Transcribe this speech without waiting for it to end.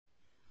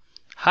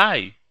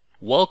Hi,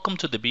 welcome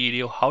to the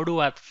video how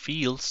to add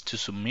fields to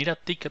submit a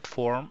ticket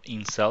form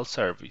in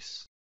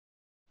self-service.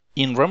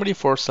 In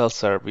Remedyforce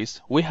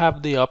self-service, we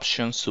have the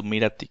option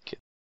Submit a Ticket.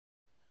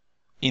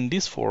 In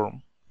this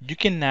form, you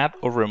can add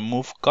or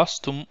remove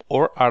custom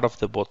or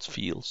out-of-the-box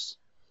fields.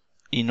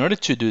 In order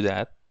to do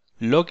that,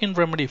 log in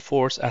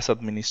Remedyforce as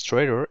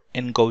administrator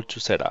and go to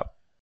Setup.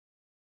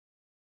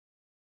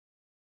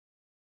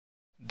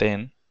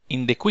 Then,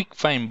 in the Quick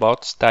Find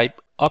box, type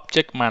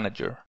Object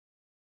Manager.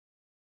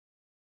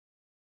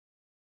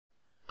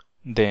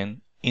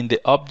 Then, in the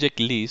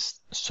object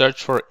list,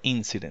 search for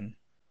Incident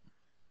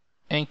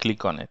and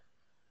click on it.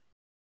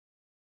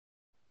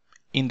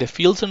 In the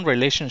Fields and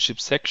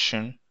Relationships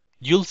section,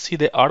 you'll see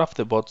the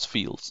out-of-the-box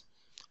fields.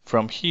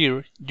 From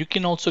here, you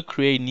can also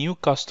create new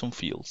custom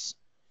fields.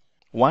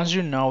 Once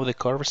you know the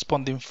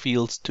corresponding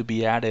fields to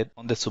be added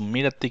on the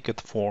Submit a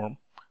Ticket form,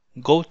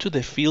 go to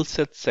the Field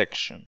Set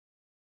section.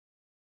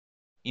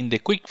 In the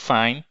Quick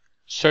Find,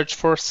 search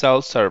for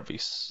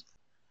Self-Service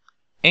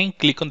and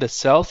click on the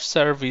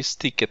Self-Service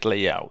Ticket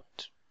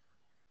layout.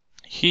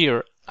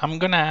 Here, I'm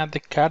gonna add the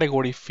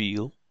category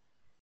field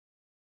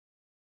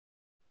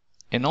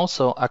and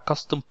also a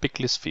custom pick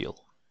list field.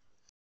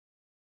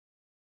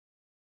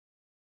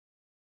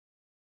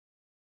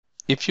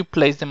 If you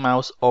place the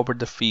mouse over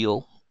the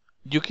field,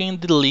 you can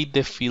delete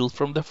the field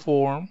from the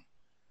form,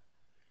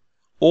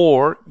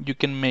 or you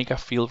can make a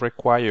field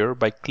required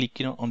by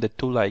clicking on the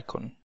tool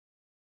icon.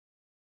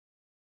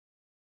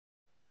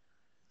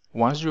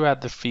 Once you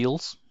add the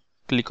fields,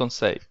 click on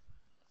Save.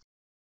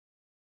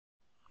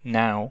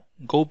 Now,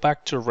 go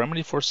back to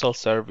Remedyforce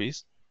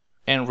self-service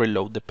and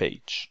reload the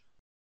page.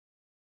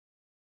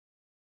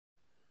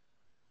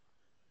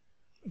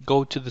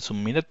 Go to the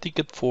Submit a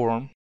Ticket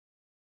form,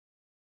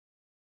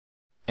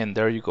 and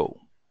there you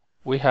go.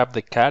 We have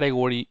the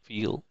category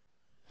field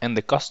and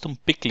the custom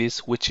pick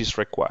list which is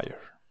required.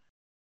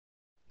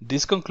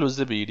 This concludes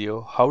the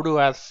video how to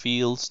add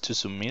fields to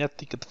submit a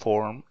ticket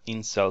form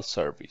in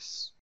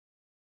self-service.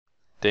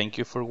 Thank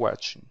you for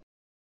watching.